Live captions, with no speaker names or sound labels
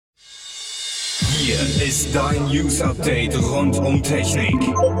Hier ist dein News-Update rund um Technik.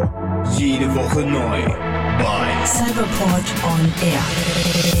 Jede Woche neu bei Cyberport OnAir.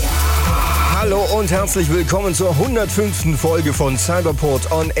 Hallo und herzlich willkommen zur 105. Folge von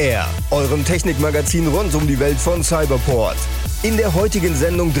Cyberport OnAir, eurem Technikmagazin rund um die Welt von Cyberport. In der heutigen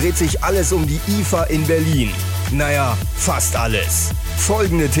Sendung dreht sich alles um die IFA in Berlin. Naja, fast alles.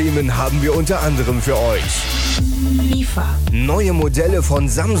 Folgende Themen haben wir unter anderem für euch. IFA. Neue Modelle von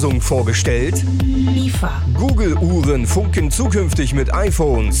Samsung vorgestellt. IFA. Google-Uhren funken zukünftig mit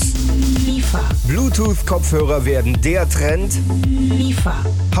iPhones. IFA. Bluetooth-Kopfhörer werden der Trend. IFA.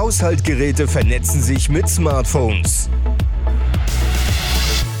 Haushaltsgeräte vernetzen sich mit Smartphones.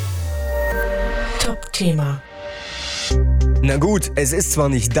 Top-Thema. Na gut, es ist zwar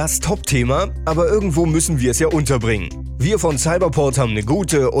nicht das Top-Thema, aber irgendwo müssen wir es ja unterbringen. Wir von Cyberport haben eine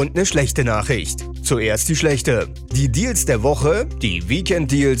gute und eine schlechte Nachricht. Zuerst die schlechte. Die Deals der Woche, die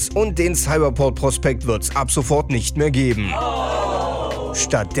Weekend-Deals und den Cyberport-Prospekt wird es ab sofort nicht mehr geben.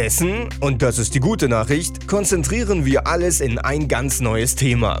 Stattdessen, und das ist die gute Nachricht, konzentrieren wir alles in ein ganz neues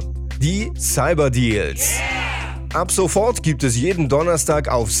Thema. Die Cyber-Deals. Ab sofort gibt es jeden Donnerstag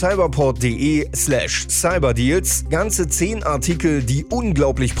auf cyberport.de/cyberdeals ganze 10 Artikel, die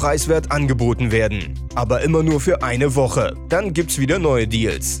unglaublich preiswert angeboten werden. Aber immer nur für eine Woche. Dann gibt's wieder neue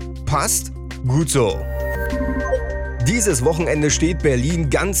Deals. Passt? Gut so. Dieses Wochenende steht Berlin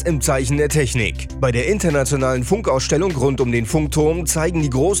ganz im Zeichen der Technik. Bei der internationalen Funkausstellung rund um den Funkturm zeigen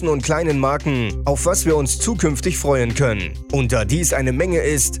die großen und kleinen Marken, auf was wir uns zukünftig freuen können. Und da dies eine Menge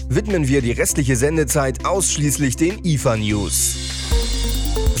ist, widmen wir die restliche Sendezeit ausschließlich den IFA-News.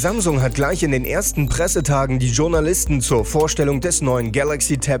 Samsung hat gleich in den ersten Pressetagen die Journalisten zur Vorstellung des neuen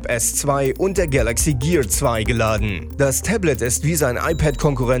Galaxy Tab S2 und der Galaxy Gear 2 geladen. Das Tablet ist wie sein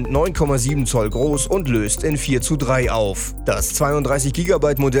iPad-Konkurrent 9,7 Zoll groß und löst in 4:3 auf. Das 32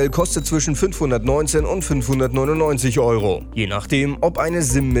 GB Modell kostet zwischen 519 und 599 €, je nachdem, ob eine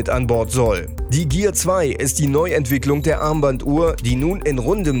SIM mit an Bord soll. Die Gear 2 ist die Neuentwicklung der Armbanduhr, die nun in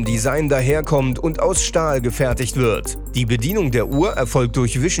rundem Design daherkommt und aus Stahl gefertigt wird. Die Bedienung der Uhr erfolgt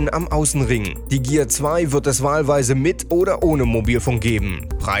durch Wischen am Außenring. Die Gear 2 wird es wahlweise mit oder ohne Mobilfunk geben.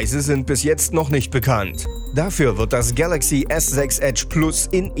 Preise sind bis jetzt noch nicht bekannt. Dafür wird das Galaxy S6 Edge Plus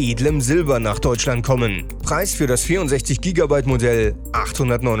in edlem Silber nach Deutschland kommen. Preis für das 64 GB Modell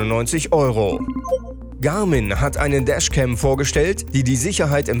 899 €. Garmin hat eine Dashcam vorgestellt, die die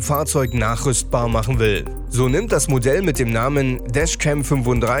Sicherheit im Fahrzeug nachrüstbar machen will. So nimmt das Modell mit dem Namen Dashcam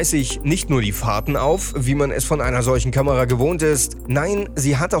 35 nicht nur die Fahrten auf, wie man es von einer solchen Kamera gewohnt ist, nein,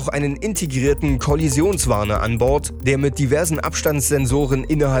 sie hat auch einen integrierten Kollisionswarner an Bord, der mit diversen Abstandssensoren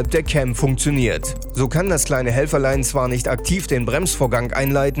innerhalb der Cam funktioniert. So kann das kleine Helferlein zwar nicht aktiv den Bremsvorgang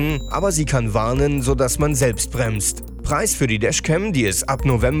einleiten, aber sie kann warnen, sodass man selbst bremst. Preis für die Dashcam, die es ab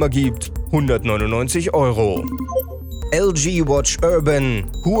November gibt, 199 €. LG Watch Urban,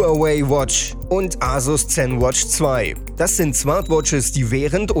 Huawei Watch und Asus ZenWatch 2. Das sind Smartwatches, die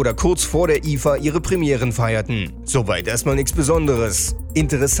während oder kurz vor der IFA ihre Premieren feierten. Soweit erstmal nichts Besonderes.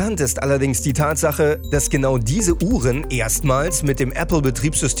 Interessant ist allerdings die Tatsache, dass genau diese Uhren erstmals mit dem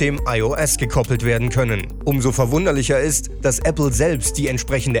Apple-Betriebssystem iOS gekoppelt werden können. Umso verwunderlicher ist, dass Apple selbst die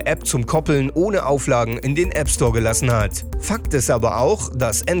entsprechende App zum Koppeln ohne Auflagen in den App Store gelassen hat. Fakt ist aber auch,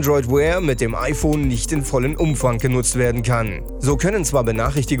 dass Android Wear mit dem iPhone nicht in vollem Umfang genutzt werden kann. So können zwar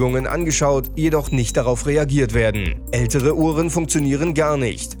Benachrichtigungen angeschaut, jedoch nicht darauf reagiert werden. Ältere Uhren funktionieren gar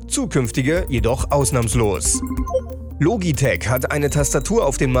nicht, zukünftige jedoch ausnahmslos. Logitech hat eine Tastatur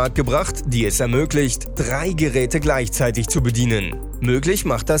auf den Markt gebracht, die es ermöglicht, 3 Geräte gleichzeitig zu bedienen. Möglich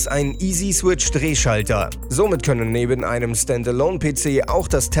macht das ein Easy-Switch-Drehschalter. Somit können neben einem Standalone-PC auch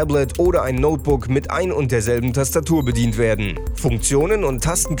das Tablet oder ein Notebook mit ein und derselben Tastatur bedient werden. Funktionen und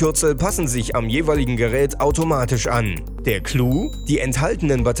Tastenkürzel passen sich am jeweiligen Gerät automatisch an. Der Clou? Die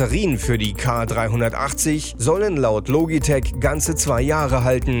enthaltenen Batterien für die K380 sollen laut Logitech ganze 2 Jahre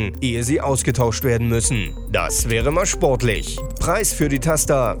halten, ehe sie ausgetauscht werden müssen. Das wäre mal sportlich. Preis für die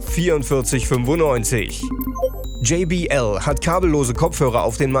Taster 44,95 €. JBL hat kabellose Kopfhörer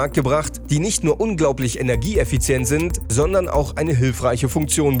auf den Markt gebracht, die nicht nur unglaublich energieeffizient sind, sondern auch eine hilfreiche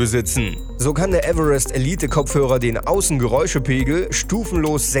Funktion besitzen. So kann der Everest Elite Kopfhörer den Außengeräuschepegel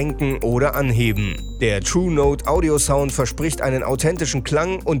stufenlos senken oder anheben. Der True Note Audio Sound verspricht einen authentischen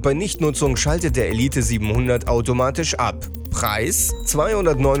Klang und bei Nichtnutzung schaltet der Elite 700 automatisch ab. Preis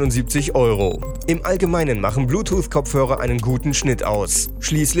 279 €. Im Allgemeinen machen Bluetooth-Kopfhörer einen guten Schnitt aus.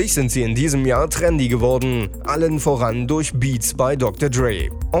 Schließlich sind sie in diesem Jahr trendy geworden, allen voran durch Beats bei Dr. Dre.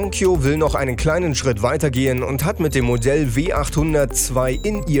 Onkyo will noch einen kleinen Schritt weitergehen und hat mit dem Modell W800 2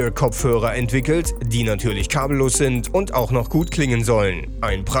 In-Ear-Kopfhörer entwickelt, die natürlich kabellos sind und auch noch gut klingen sollen.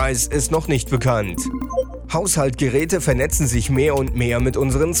 Ein Preis ist noch nicht bekannt. Haushaltsgeräte vernetzen sich mehr und mehr mit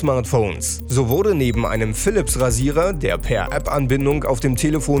unseren Smartphones. So wurde neben einem Philips-Rasierer, der per App-Anbindung auf dem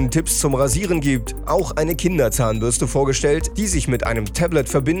Telefon Tipps zum Rasieren gibt, auch eine Kinderzahnbürste vorgestellt, die sich mit einem Tablet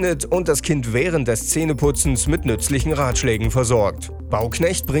verbindet und das Kind während des Zähneputzens mit nützlichen Ratschlägen versorgt.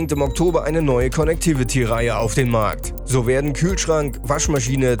 Bauknecht bringt im Oktober eine neue Connectivity-Reihe auf den Markt. So werden Kühlschrank,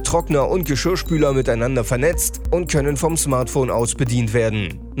 Waschmaschine, Trockner und Geschirrspüler miteinander vernetzt und können vom Smartphone aus bedient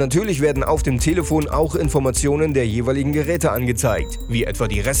werden. Natürlich werden auf dem Telefon auch Informationen der jeweiligen Geräte angezeigt, wie etwa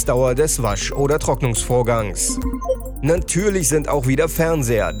die Restdauer des Wasch- oder Trocknungsvorgangs. Natürlich sind auch wieder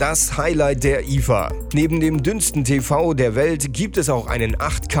Fernseher das Highlight der IFA. Neben dem dünnsten TV der Welt gibt es auch einen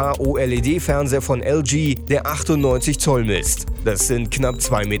 8K OLED-Fernseher von LG, der 98 Zoll misst. Das sind knapp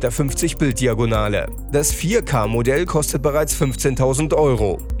 2,50 Meter Bilddiagonale. Das 4K-Modell kostet bereits 15.000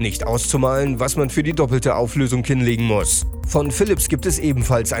 €. Nicht auszumalen, was man für die doppelte Auflösung hinlegen muss. Von Philips gibt es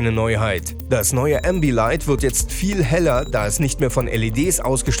ebenfalls eine Neuheit. Das neue Ambilight wird jetzt viel heller, da es nicht mehr von LEDs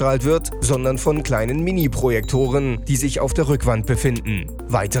ausgestrahlt wird, sondern von kleinen Mini-Projektoren, die sich auf der Rückwand befinden.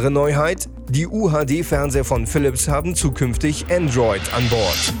 Weitere Neuheit: Die UHD-Fernseher von Philips haben zukünftig Android an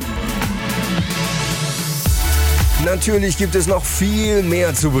Bord. Natürlich gibt es noch viel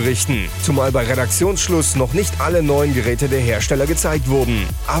mehr zu berichten, zumal bei Redaktionsschluss noch nicht alle neuen Geräte der Hersteller gezeigt wurden.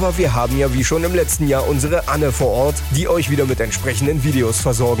 Aber wir haben ja wie schon im letzten Jahr unsere Anne vor Ort, die euch wieder mit entsprechenden Videos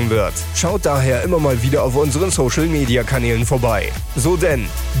versorgen wird. Schaut daher immer mal wieder auf unseren Social-Media-Kanälen vorbei. So denn,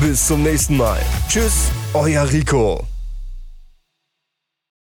 bis zum nächsten Mal. Tschüss, euer Rico.